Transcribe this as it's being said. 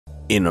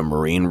In a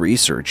marine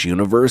research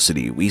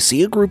university, we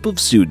see a group of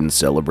students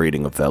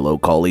celebrating a fellow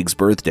colleague's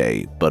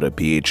birthday, but a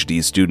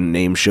PhD student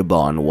named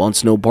Shaban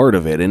wants no part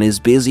of it and is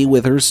busy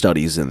with her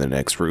studies in the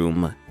next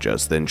room.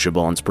 Just then,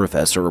 Shaban's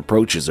professor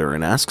approaches her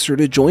and asks her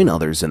to join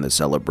others in the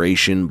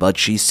celebration, but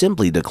she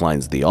simply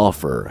declines the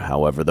offer.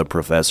 However, the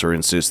professor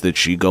insists that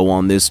she go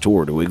on this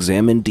tour to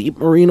examine deep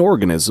marine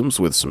organisms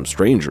with some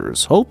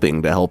strangers,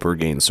 hoping to help her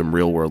gain some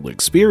real-world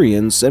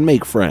experience and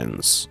make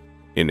friends.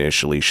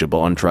 Initially,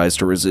 Shaban tries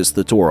to resist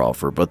the tour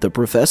offer, but the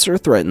professor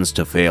threatens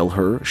to fail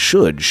her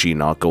should she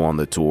not go on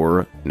the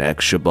tour.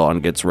 Next, Shaban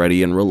gets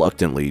ready and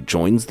reluctantly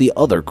joins the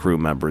other crew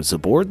members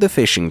aboard the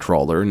fishing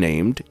trawler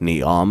named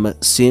Niam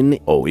Sin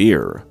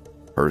Oir.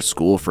 Her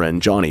school friend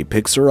Johnny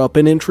picks her up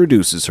and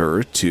introduces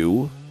her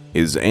to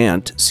his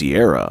aunt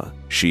Sierra.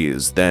 She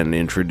is then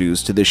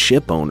introduced to the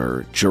ship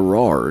owner,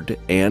 Gerard,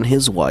 and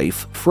his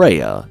wife,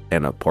 Freya,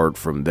 and apart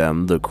from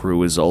them, the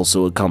crew is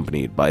also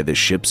accompanied by the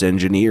ship's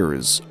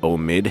engineers,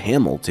 Omid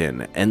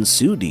Hamilton and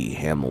Sudi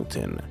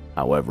Hamilton.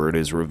 However, it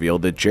is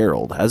revealed that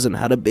Gerald hasn't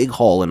had a big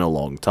haul in a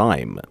long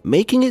time,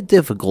 making it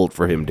difficult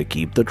for him to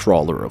keep the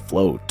trawler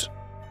afloat.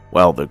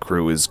 While the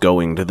crew is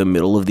going to the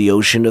middle of the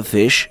ocean to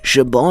fish,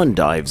 Shaban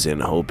dives in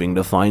hoping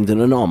to find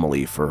an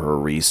anomaly for her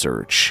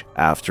research.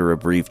 After a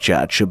brief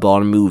chat,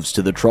 Shaban moves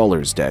to the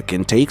trawler's deck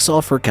and takes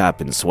off her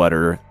cap and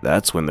sweater.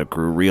 That's when the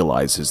crew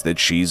realizes that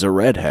she's a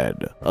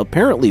redhead.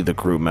 Apparently, the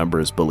crew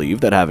members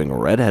believe that having a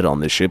redhead on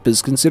the ship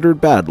is considered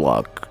bad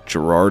luck.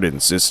 Gerard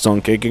insists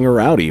on kicking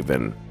her out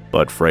even.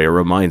 But Freya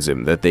reminds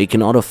him that they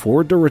cannot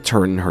afford to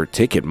return her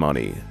ticket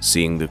money.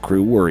 Seeing the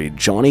crew worried,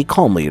 Johnny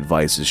calmly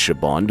advises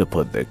Shaban to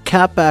put the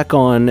cap back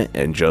on,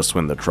 and just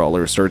when the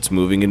trawler starts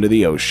moving into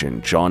the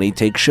ocean, Johnny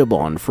takes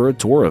Shaban for a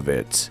tour of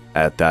it.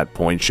 At that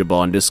point,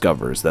 Shaban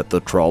discovers that the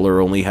trawler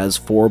only has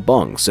 4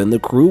 bunks and the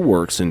crew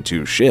works in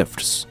 2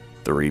 shifts.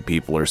 3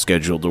 people are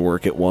scheduled to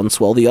work at once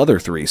while the other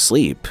 3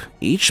 sleep.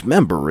 Each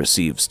member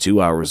receives 2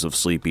 hours of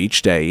sleep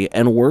each day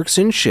and works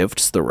in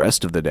shifts the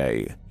rest of the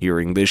day.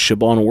 Hearing this,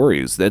 Shaban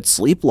worries that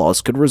sleep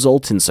loss could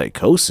result in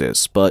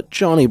psychosis, but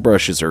Johnny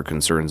brushes her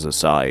concerns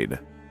aside.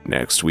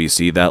 Next, we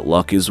see that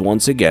luck is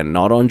once again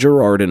not on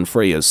Gerard and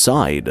Freya's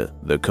side.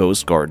 The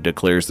Coast Guard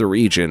declares the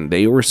region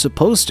they were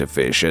supposed to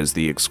fish as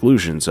the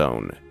exclusion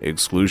zone.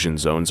 Exclusion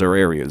zones are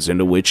areas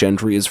into which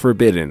entry is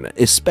forbidden,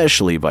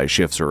 especially by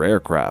ships or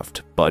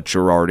aircraft, but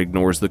Gerard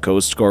ignores the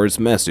Coast Guard's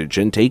message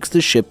and takes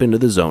the ship into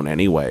the zone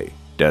anyway,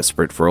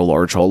 desperate for a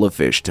large haul of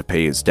fish to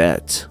pay his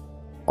debt.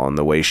 On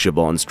the way,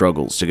 Shaban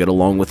struggles to get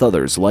along with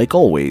others like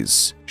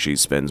always. She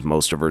spends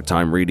most of her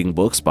time reading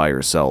books by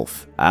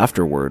herself.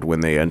 Afterward, when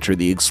they enter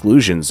the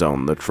exclusion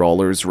zone, the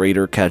trawler's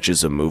radar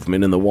catches a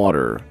movement in the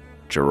water.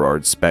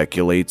 Gerard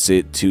speculates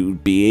it to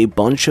be a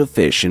bunch of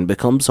fish and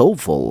becomes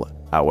hopeful.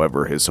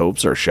 However, his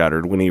hopes are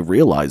shattered when he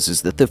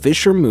realizes that the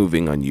fish are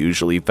moving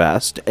unusually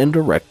fast and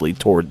directly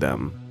toward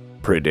them.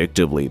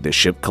 Predictably, the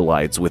ship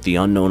collides with the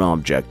unknown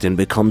object and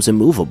becomes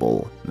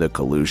immovable. The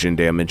collision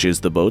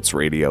damages the boat's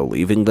radio,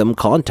 leaving them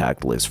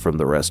contactless from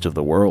the rest of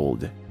the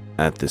world.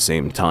 At the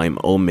same time,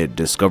 Omid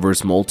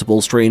discovers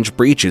multiple strange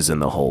breaches in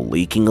the hull,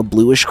 leaking a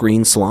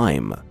bluish-green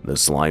slime. The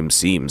slime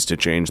seems to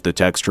change the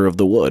texture of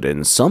the wood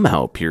and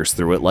somehow pierce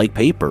through it like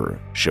paper.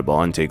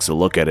 Shaban takes a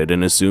look at it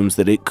and assumes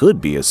that it could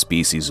be a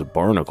species of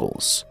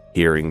barnacles.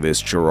 Hearing this,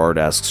 Gerard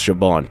asks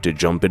Shaban to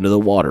jump into the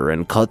water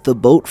and cut the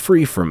boat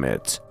free from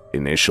it.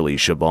 Initially,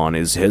 Shaban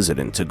is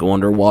hesitant to go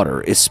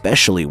underwater,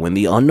 especially when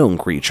the unknown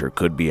creature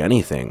could be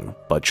anything,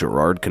 but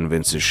Gerard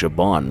convinces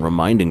Shaban,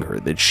 reminding her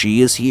that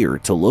she is here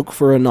to look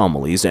for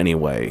anomalies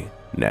anyway.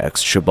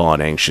 Next, Shaban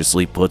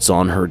anxiously puts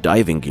on her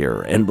diving gear,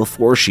 and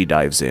before she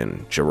dives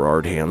in,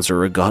 Gerard hands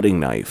her a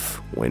gutting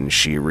knife. When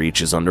she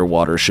reaches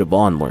underwater,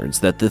 Shaban learns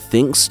that the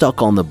things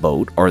stuck on the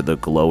boat are the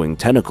glowing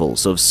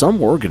tentacles of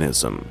some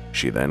organism.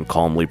 She then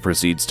calmly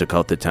proceeds to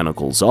cut the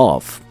tentacles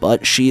off,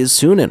 but she is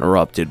soon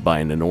interrupted by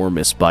an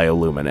enormous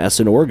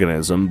bioluminescent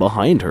organism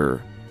behind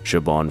her.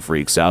 Shaban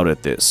freaks out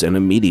at this and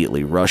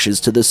immediately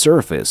rushes to the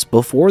surface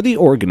before the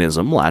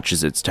organism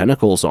latches its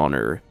tentacles on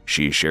her.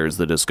 She shares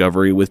the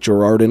discovery with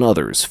Gerard and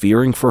others,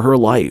 fearing for her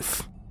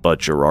life. But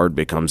Gerard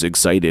becomes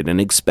excited and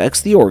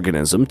expects the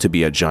organism to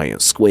be a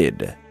giant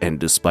squid, and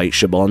despite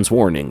Shaban's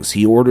warnings,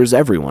 he orders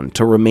everyone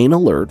to remain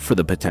alert for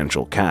the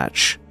potential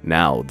catch.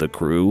 Now, the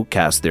crew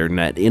cast their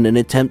net in an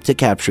attempt to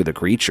capture the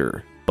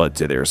creature. But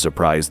to their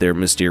surprise, their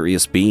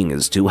mysterious being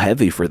is too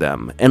heavy for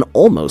them and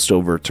almost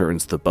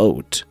overturns the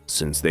boat.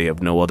 Since they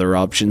have no other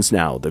options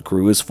now, the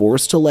crew is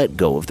forced to let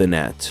go of the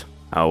net.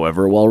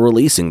 However, while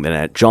releasing the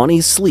net,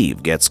 Johnny's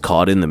sleeve gets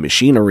caught in the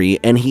machinery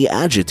and he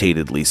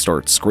agitatedly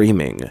starts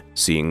screaming.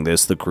 Seeing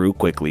this, the crew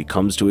quickly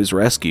comes to his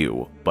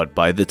rescue, but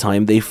by the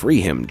time they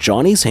free him,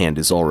 Johnny's hand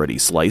is already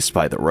sliced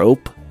by the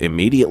rope.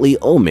 Immediately,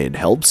 Omid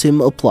helps him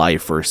apply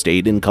first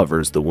aid and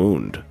covers the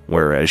wound,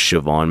 whereas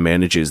Shaban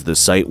manages the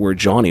site where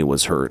Johnny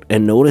was hurt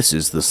and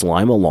notices the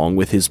slime along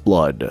with his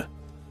blood.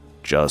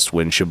 Just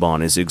when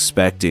Siobhan is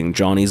expecting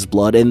Johnny's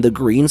blood and the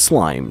green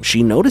slime,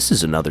 she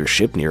notices another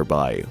ship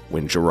nearby.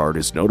 When Gerard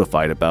is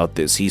notified about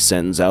this, he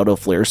sends out a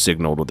flare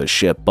signal to the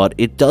ship, but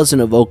it doesn't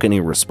evoke any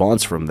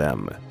response from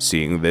them.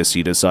 Seeing this,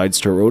 he decides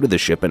to row to the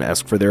ship and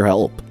ask for their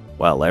help.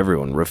 While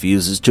everyone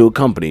refuses to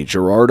accompany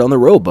Gerard on the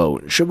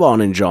rowboat,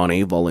 Siobhan and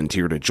Johnny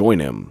volunteer to join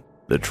him.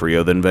 The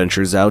trio then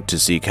ventures out to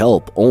seek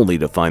help, only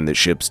to find the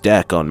ship's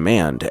deck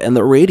unmanned and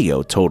the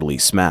radio totally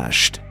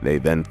smashed. They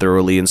then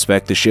thoroughly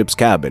inspect the ship's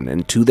cabin,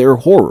 and to their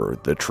horror,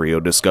 the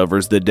trio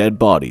discovers the dead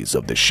bodies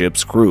of the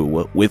ship's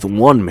crew, with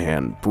one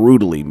man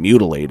brutally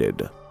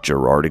mutilated.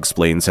 Gerard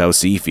explains how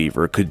sea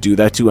fever could do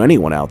that to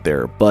anyone out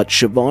there, but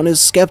Siobhan is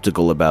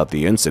skeptical about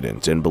the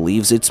incident and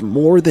believes it's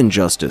more than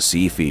just a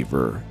sea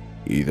fever.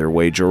 Either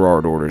way,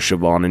 Gerard orders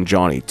Siobhan and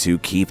Johnny to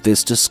keep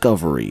this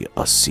discovery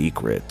a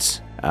secret.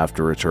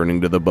 After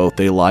returning to the boat,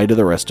 they lie to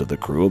the rest of the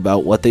crew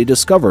about what they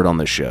discovered on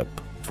the ship.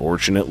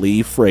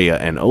 Fortunately, Freya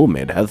and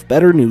Omid have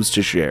better news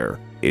to share.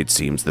 It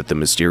seems that the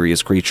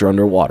mysterious creature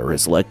underwater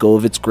has let go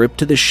of its grip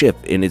to the ship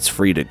and it's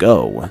free to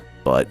go.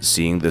 But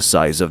seeing the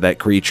size of that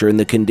creature and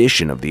the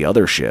condition of the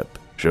other ship,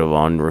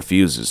 Siobhan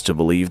refuses to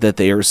believe that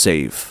they are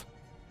safe.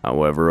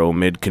 However,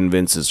 Omid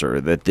convinces her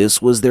that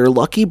this was their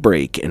lucky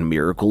break and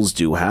miracles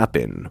do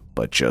happen.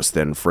 But just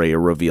then, Freya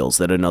reveals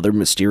that another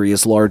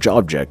mysterious large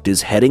object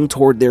is heading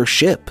toward their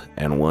ship,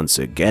 and once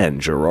again,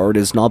 Gerard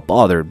is not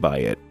bothered by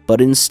it,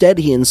 but instead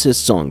he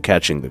insists on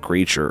catching the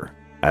creature.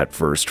 At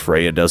first,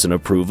 Freya doesn't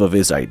approve of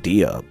his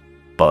idea,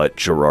 but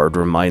Gerard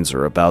reminds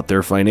her about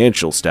their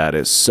financial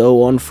status,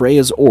 so on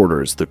Freya's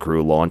orders, the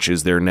crew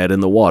launches their net in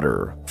the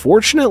water.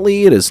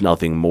 Fortunately, it is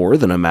nothing more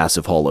than a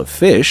massive haul of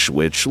fish,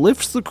 which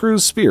lifts the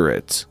crew's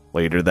spirit.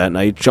 Later that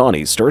night,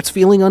 Johnny starts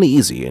feeling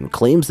uneasy and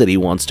claims that he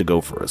wants to go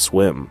for a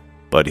swim.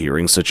 But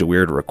hearing such a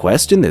weird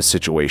request in this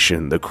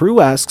situation, the crew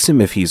asks him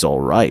if he's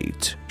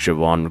alright.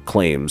 Siobhan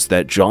claims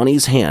that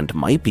Johnny's hand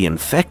might be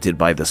infected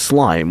by the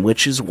slime,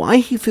 which is why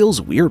he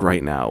feels weird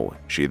right now.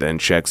 She then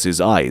checks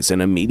his eyes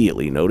and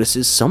immediately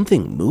notices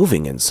something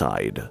moving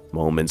inside.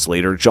 Moments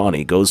later,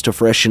 Johnny goes to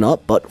freshen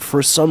up, but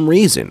for some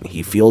reason,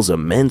 he feels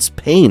immense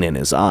pain in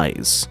his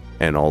eyes.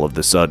 And all of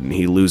a sudden,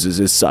 he loses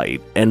his sight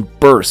and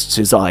bursts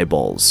his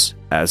eyeballs.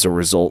 As a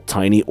result,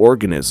 tiny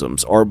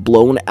organisms are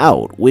blown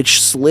out, which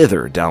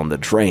slither down the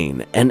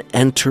drain and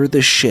enter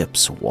the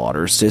ship's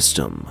water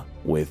system.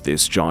 With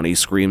this, Johnny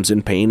screams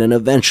in pain and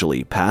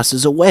eventually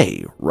passes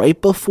away right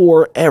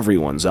before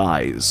everyone's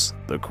eyes.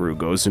 The crew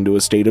goes into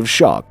a state of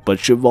shock, but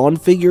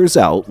Siobhan figures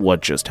out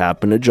what just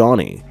happened to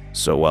Johnny.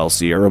 So while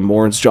Sierra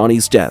mourns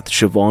Johnny's death,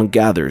 Siobhan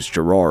gathers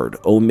Gerard,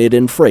 Omid,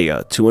 and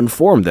Freya to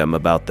inform them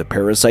about the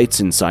parasites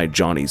inside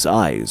Johnny's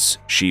eyes.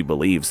 She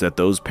believes that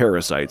those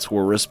parasites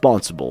were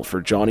responsible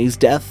for Johnny's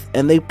death,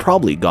 and they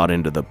probably got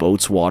into the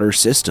boat's water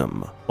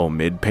system.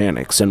 Omid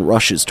panics and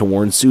rushes to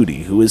warn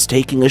Sudi, who is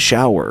taking a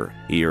shower.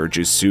 He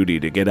urges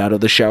Sudi to get out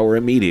of the shower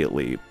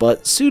immediately,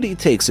 but Sudi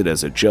takes it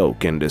as a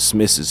joke and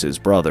dismisses his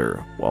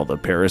brother. While the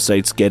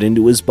parasites get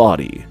into his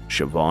body,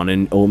 Siobhan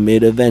and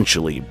Omid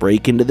eventually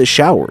break into the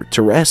shower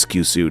to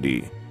rescue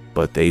Sudi,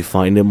 but they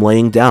find him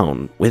laying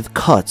down with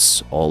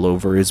cuts all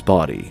over his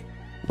body.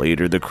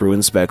 Later, the crew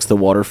inspects the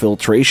water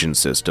filtration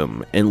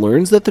system and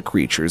learns that the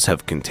creatures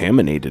have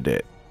contaminated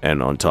it.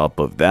 And on top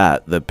of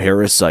that, the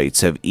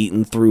parasites have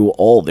eaten through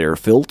all their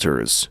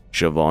filters.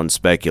 Siobhan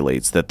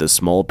speculates that the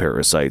small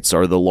parasites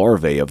are the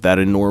larvae of that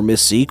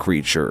enormous sea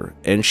creature,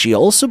 and she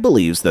also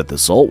believes that the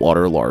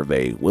saltwater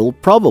larvae will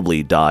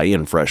probably die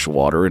in fresh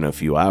water in a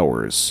few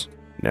hours.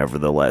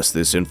 Nevertheless,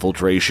 this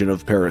infiltration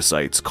of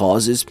parasites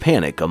causes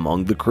panic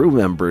among the crew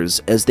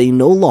members as they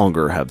no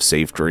longer have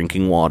safe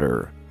drinking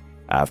water.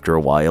 After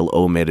a while,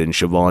 Omid and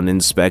Siobhan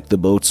inspect the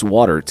boat's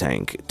water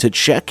tank to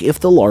check if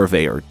the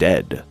larvae are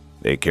dead.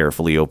 They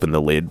carefully open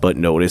the lid but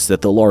notice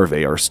that the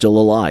larvae are still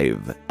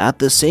alive. At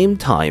the same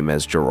time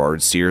as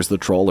Gerard steers the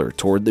trawler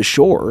toward the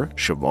shore,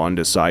 Siobhan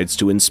decides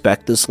to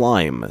inspect the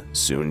slime.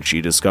 Soon she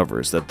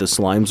discovers that the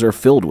slimes are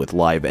filled with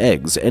live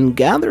eggs and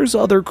gathers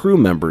other crew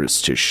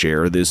members to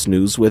share this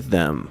news with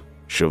them.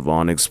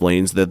 Siobhan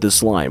explains that the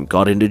slime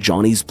got into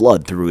Johnny's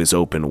blood through his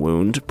open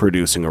wound,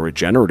 producing a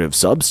regenerative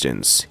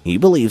substance. He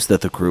believes that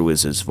the crew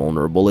is as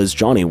vulnerable as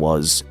Johnny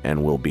was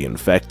and will be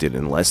infected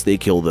unless they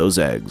kill those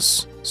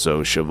eggs.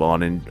 So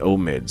Siobhan and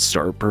Omid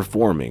start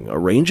performing a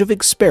range of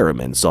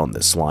experiments on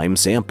the slime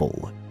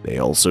sample. They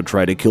also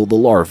try to kill the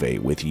larvae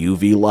with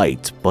UV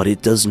light, but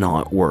it does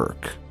not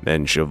work.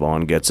 Then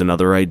Siobhan gets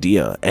another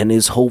idea and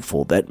is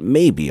hopeful that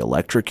maybe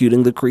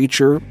electrocuting the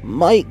creature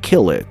might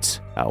kill it.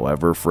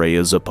 However, Freya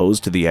is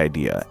opposed to the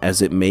idea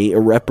as it may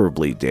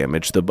irreparably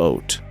damage the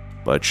boat.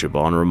 But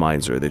Siobhan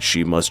reminds her that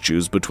she must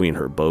choose between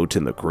her boat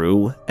and the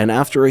crew, and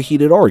after a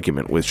heated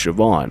argument with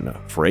Siobhan,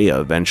 Freya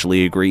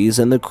eventually agrees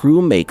and the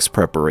crew makes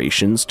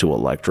preparations to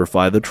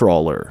electrify the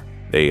trawler.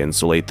 They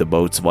insulate the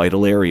boat's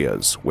vital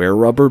areas, wear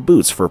rubber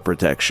boots for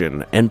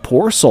protection, and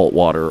pour salt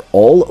water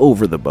all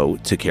over the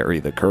boat to carry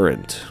the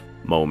current.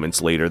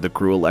 Moments later, the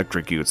crew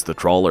electrocutes the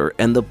trawler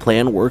and the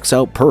plan works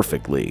out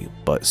perfectly,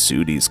 but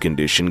Sudi's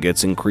condition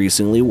gets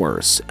increasingly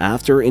worse.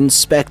 After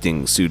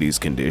inspecting Sudi's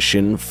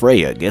condition,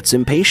 Freya gets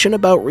impatient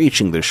about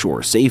reaching the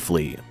shore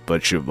safely,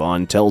 but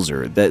Siobhan tells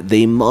her that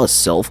they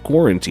must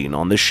self-quarantine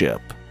on the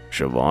ship.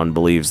 Siobhan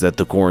believes that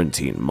the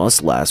quarantine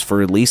must last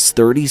for at least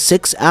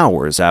 36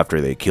 hours after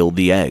they killed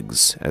the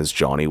eggs. As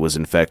Johnny was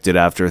infected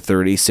after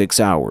 36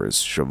 hours,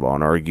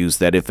 Siobhan argues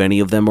that if any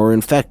of them are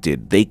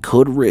infected, they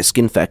could risk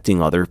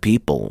infecting other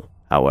people.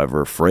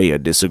 However, Freya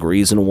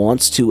disagrees and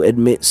wants to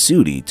admit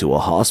Sudi to a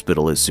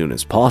hospital as soon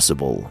as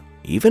possible.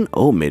 Even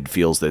Omid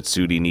feels that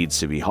Sudi needs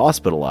to be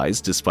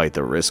hospitalized despite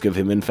the risk of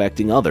him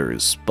infecting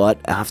others, but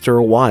after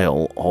a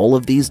while, all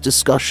of these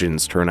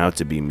discussions turn out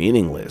to be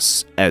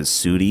meaningless, as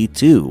Sudi,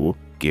 too,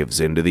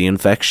 gives in to the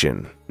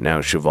infection. Now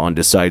Siobhan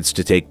decides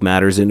to take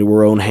matters into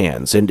her own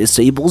hands and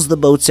disables the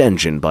boat's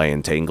engine by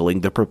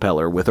entangling the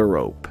propeller with a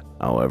rope.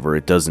 However,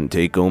 it doesn't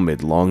take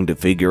Omid long to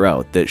figure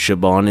out that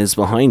Siobhan is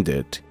behind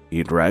it.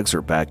 He drags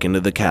her back into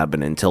the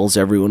cabin and tells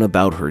everyone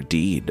about her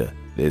deed.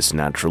 This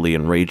naturally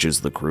enrages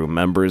the crew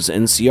members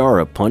and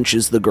Ciara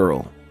punches the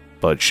girl.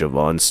 But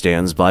Siobhan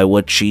stands by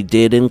what she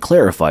did and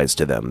clarifies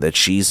to them that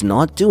she's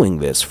not doing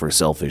this for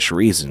selfish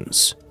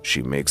reasons.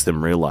 She makes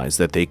them realize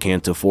that they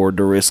can't afford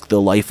to risk the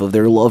life of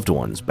their loved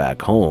ones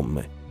back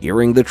home.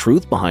 Hearing the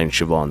truth behind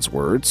Siobhan's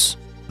words,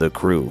 the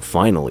crew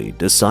finally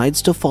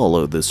decides to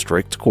follow the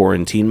strict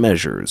quarantine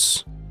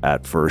measures.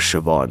 At first,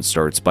 Siobhan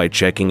starts by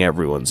checking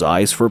everyone's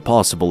eyes for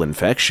possible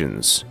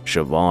infections.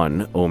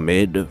 Siobhan,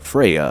 Omid,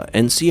 Freya,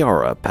 and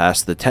Ciara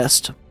pass the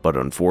test, but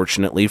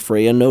unfortunately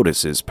Freya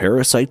notices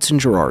parasites in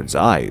Gerard's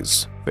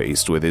eyes.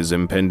 Faced with his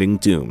impending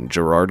doom,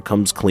 Gerard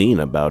comes clean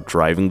about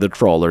driving the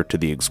trawler to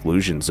the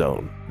exclusion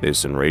zone.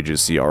 This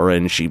enrages Ciara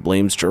and she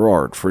blames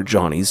Gerard for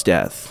Johnny's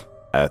death.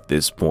 At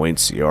this point,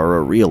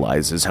 Ciara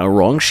realizes how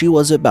wrong she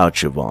was about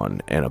Siobhan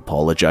and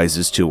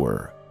apologizes to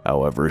her.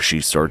 However,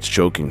 she starts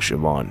choking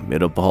Siobhan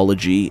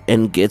mid-apology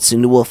and gets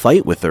into a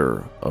fight with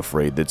her.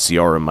 Afraid that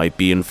Ciara might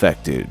be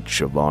infected,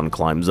 Siobhan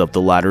climbs up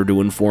the ladder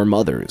to inform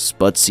others,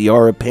 but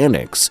Ciara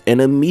panics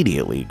and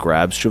immediately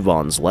grabs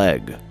Siobhan's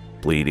leg,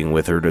 pleading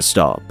with her to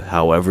stop.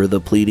 However, the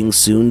pleading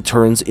soon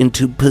turns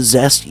into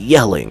possessed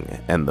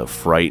yelling, and the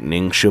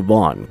frightening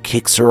Siobhan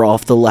kicks her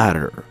off the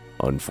ladder.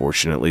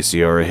 Unfortunately,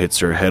 Ciara hits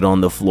her head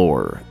on the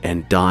floor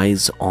and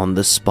dies on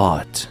the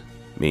spot.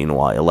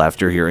 Meanwhile,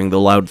 after hearing the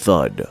loud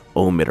thud,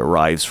 Omid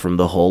arrives from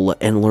the hull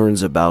and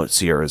learns about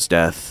Ciara's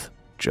death.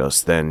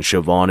 Just then,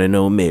 Siobhan and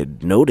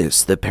Omid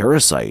notice the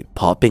parasite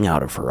popping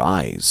out of her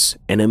eyes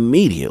and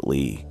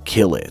immediately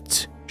kill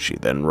it. She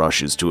then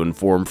rushes to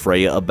inform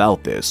Freya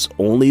about this,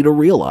 only to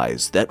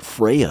realize that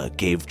Freya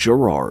gave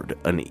Gerard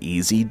an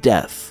easy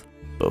death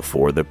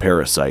before the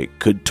parasite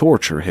could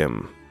torture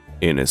him.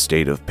 In a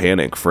state of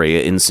panic,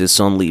 Freya insists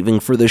on leaving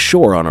for the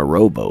shore on a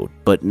rowboat,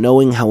 but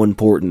knowing how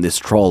important this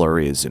trawler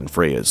is in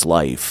Freya's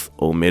life,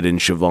 Omid and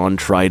Siobhan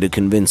try to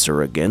convince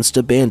her against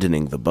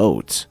abandoning the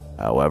boat.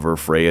 However,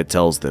 Freya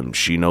tells them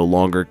she no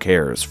longer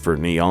cares for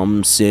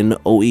Niam Sin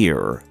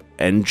Oir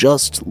and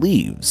just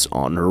leaves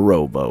on her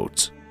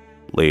rowboat.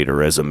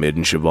 Later, as Omid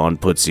and Siobhan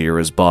put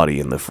Ciara's body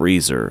in the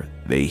freezer,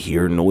 they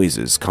hear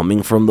noises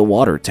coming from the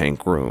water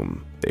tank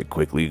room. They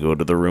quickly go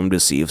to the room to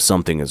see if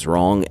something is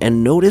wrong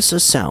and notice a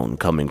sound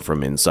coming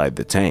from inside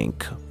the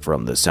tank.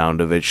 From the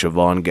sound of it,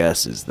 Siobhan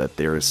guesses that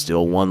there is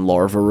still one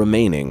larva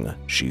remaining.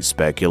 She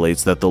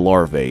speculates that the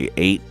larvae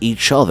ate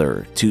each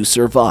other to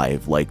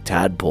survive like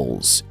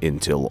tadpoles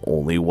until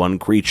only one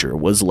creature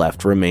was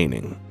left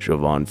remaining.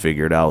 Siobhan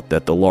figured out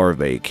that the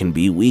larvae can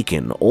be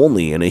weakened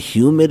only in a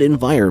humid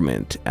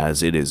environment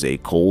as it is a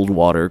cold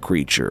water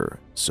creature.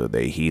 So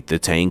they heat the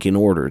tank in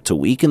order to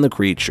weaken the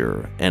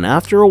creature, and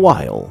after a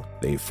while,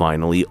 they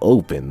finally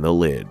open the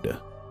lid.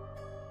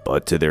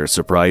 But to their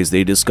surprise,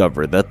 they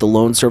discover that the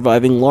lone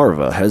surviving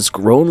larva has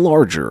grown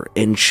larger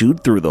and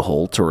chewed through the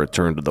hole to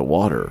return to the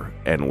water,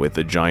 and with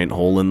a giant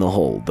hole in the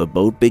hull, the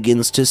boat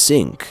begins to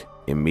sink.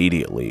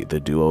 Immediately, the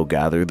duo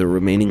gather the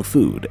remaining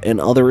food and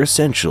other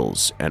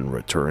essentials and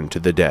return to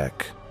the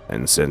deck.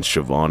 And since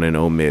Siobhan and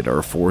Omid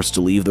are forced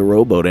to leave the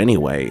rowboat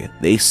anyway,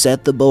 they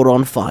set the boat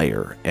on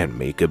fire and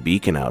make a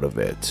beacon out of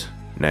it.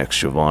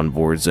 Next, Siobhan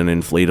boards an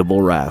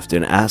inflatable raft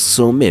and asks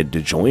Omid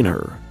to join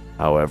her.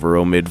 However,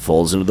 Omid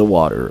falls into the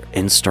water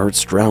and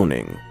starts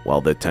drowning,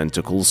 while the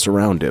tentacles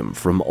surround him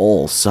from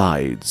all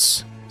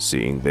sides.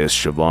 Seeing this,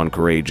 Siobhan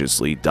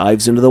courageously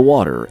dives into the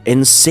water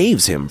and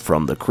saves him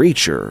from the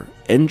creature.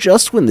 And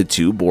just when the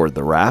two board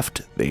the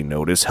raft, they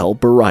notice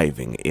help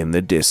arriving in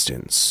the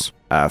distance.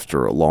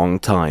 After a long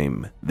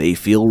time, they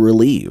feel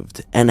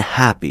relieved and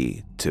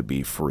happy to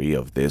be free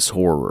of this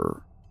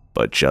horror.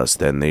 But just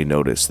then they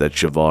notice that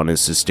Siobhan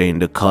has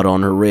sustained a cut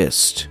on her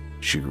wrist.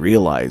 She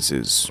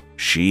realizes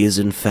she is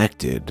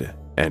infected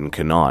and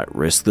cannot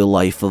risk the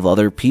life of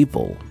other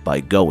people by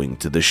going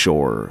to the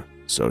shore.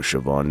 So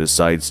Siobhan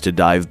decides to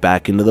dive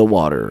back into the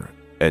water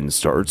and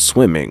starts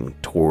swimming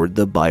toward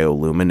the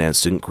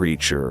bioluminescent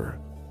creature.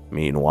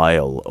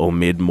 Meanwhile,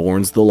 Omid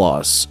mourns the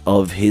loss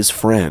of his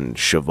friend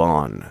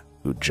Siobhan.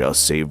 who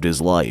just saved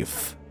his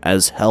life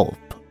as help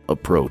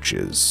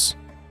approaches.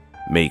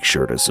 Make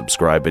sure to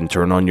subscribe and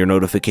turn on your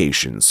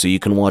notifications so you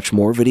can watch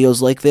more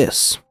videos like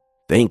this.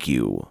 Thank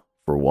you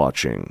for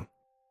watching.